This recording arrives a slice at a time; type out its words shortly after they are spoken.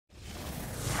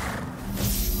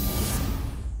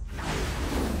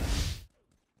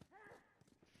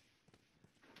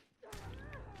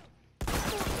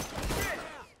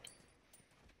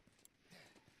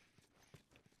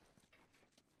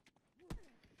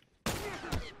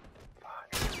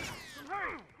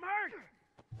hurt! I'm hurt!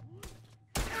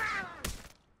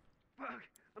 Fuck!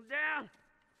 I'm down!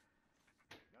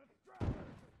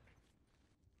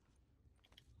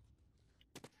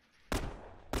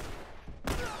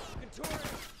 Fucking tourist!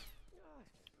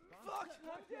 Fuck!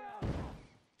 I'm down!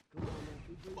 Come on, man.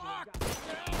 Keep breathing. Fuck!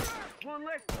 One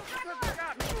less. Fuck,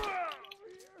 got me.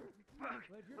 Fuck!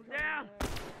 I'm down!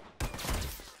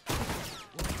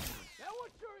 That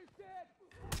one sure is dead!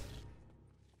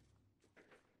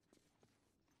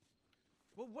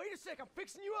 Well, wait a sec, I'm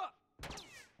fixing you up!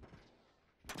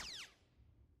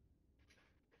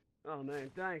 Oh,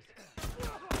 man, thanks.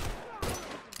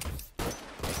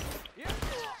 Yeah.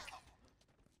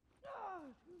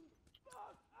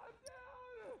 Fuck, I'm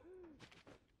down!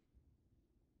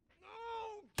 No!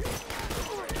 Get me out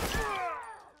of here!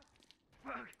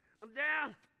 Fuck! I'm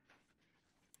down!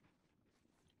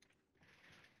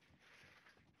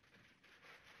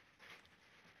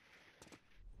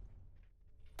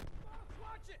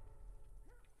 Watch it!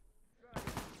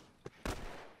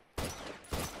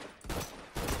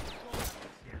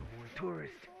 Damn boy,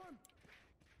 tourist.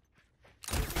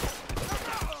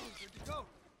 Where'd you go?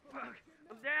 Fuck!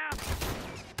 I'm down!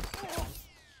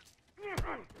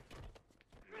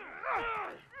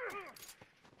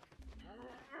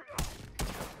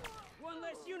 One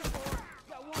less uniform!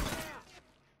 Got one down!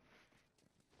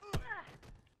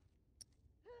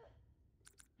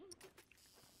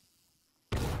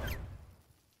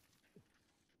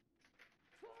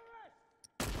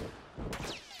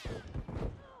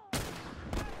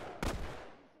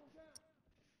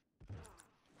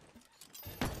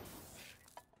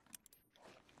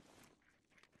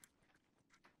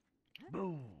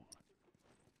 Boom!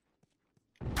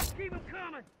 Keep him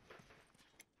coming!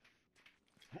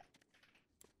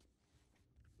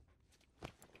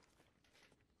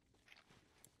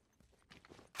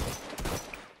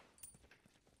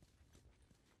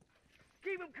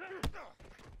 Keep him coming!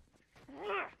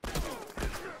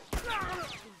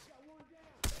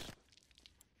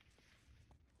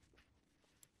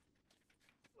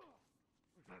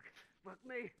 Fuck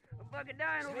me! I'm fucking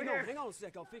dying over here! Hang on a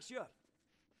sec, I'll fix you up.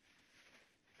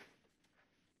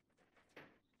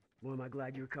 Boy, am I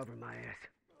glad you're covering my ass.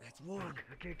 That's one. Fuck,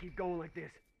 I can't keep going like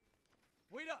this.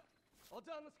 Wait up! All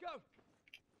done, let's go!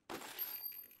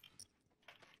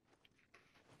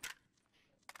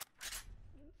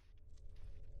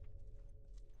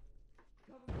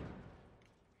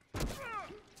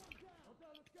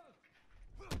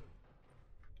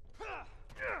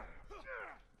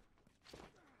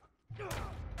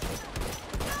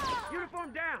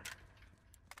 Uniform down!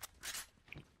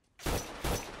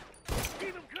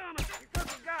 Keep him coming! You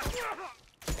fucking got him!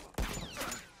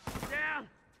 Down!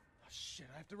 Oh, shit,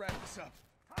 I have to wrap this up.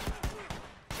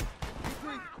 Keep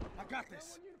breathing. I got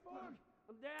this.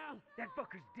 I'm down! That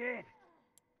fucker's dead!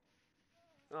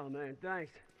 Oh man,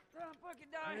 thanks. I'm fucking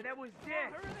dying. Man, that one's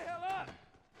dead! Hurry the hell up!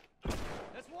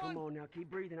 That's one. Come on now, keep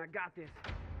breathing, I got this.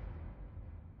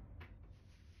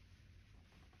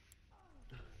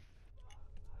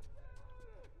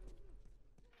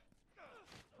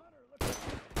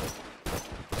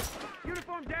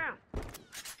 Uniform down!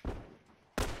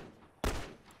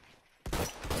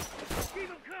 Keep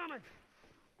him coming!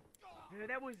 Yeah,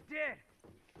 that one's dead!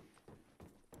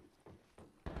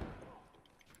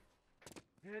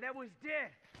 Yeah, that one's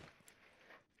dead!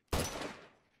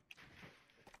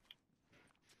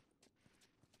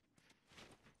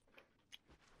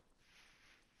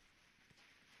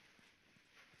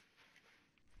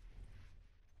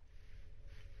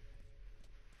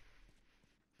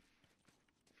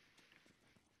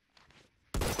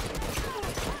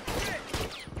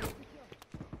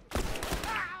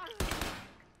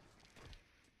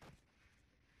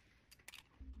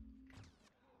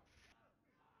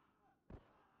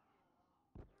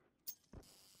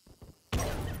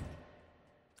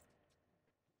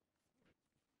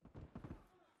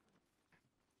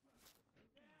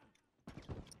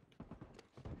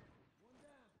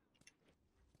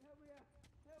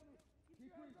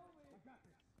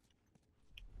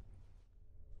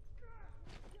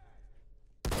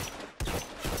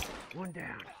 One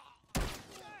down.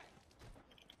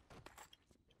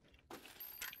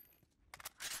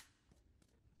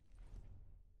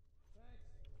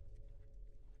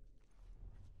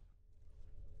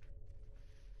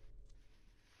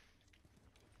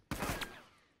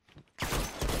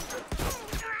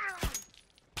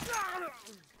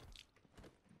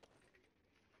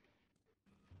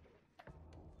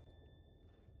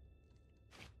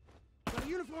 Got a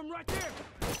uniform right there!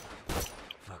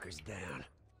 Fucker's down.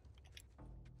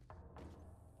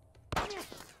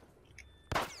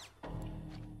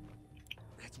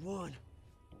 That's one.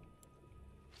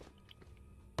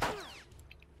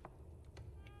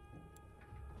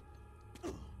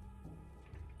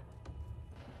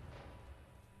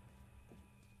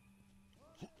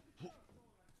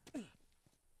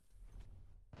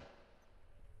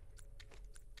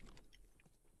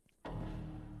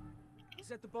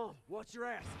 set the bomb. Watch your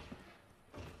ass.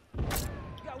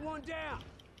 Got one down.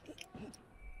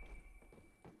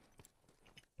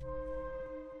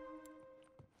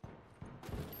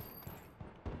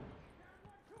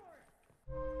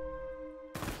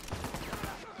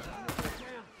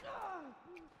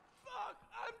 Fuck!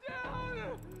 I'm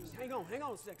down! Just hang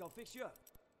on a sec. I'll fix you up.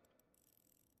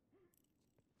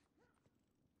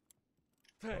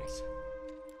 Thanks.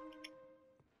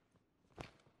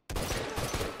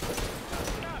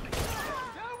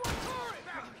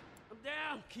 I'm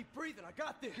down. Keep breathing, I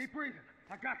got this. Keep breathing.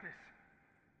 I got this.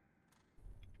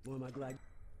 Boy, am I glad.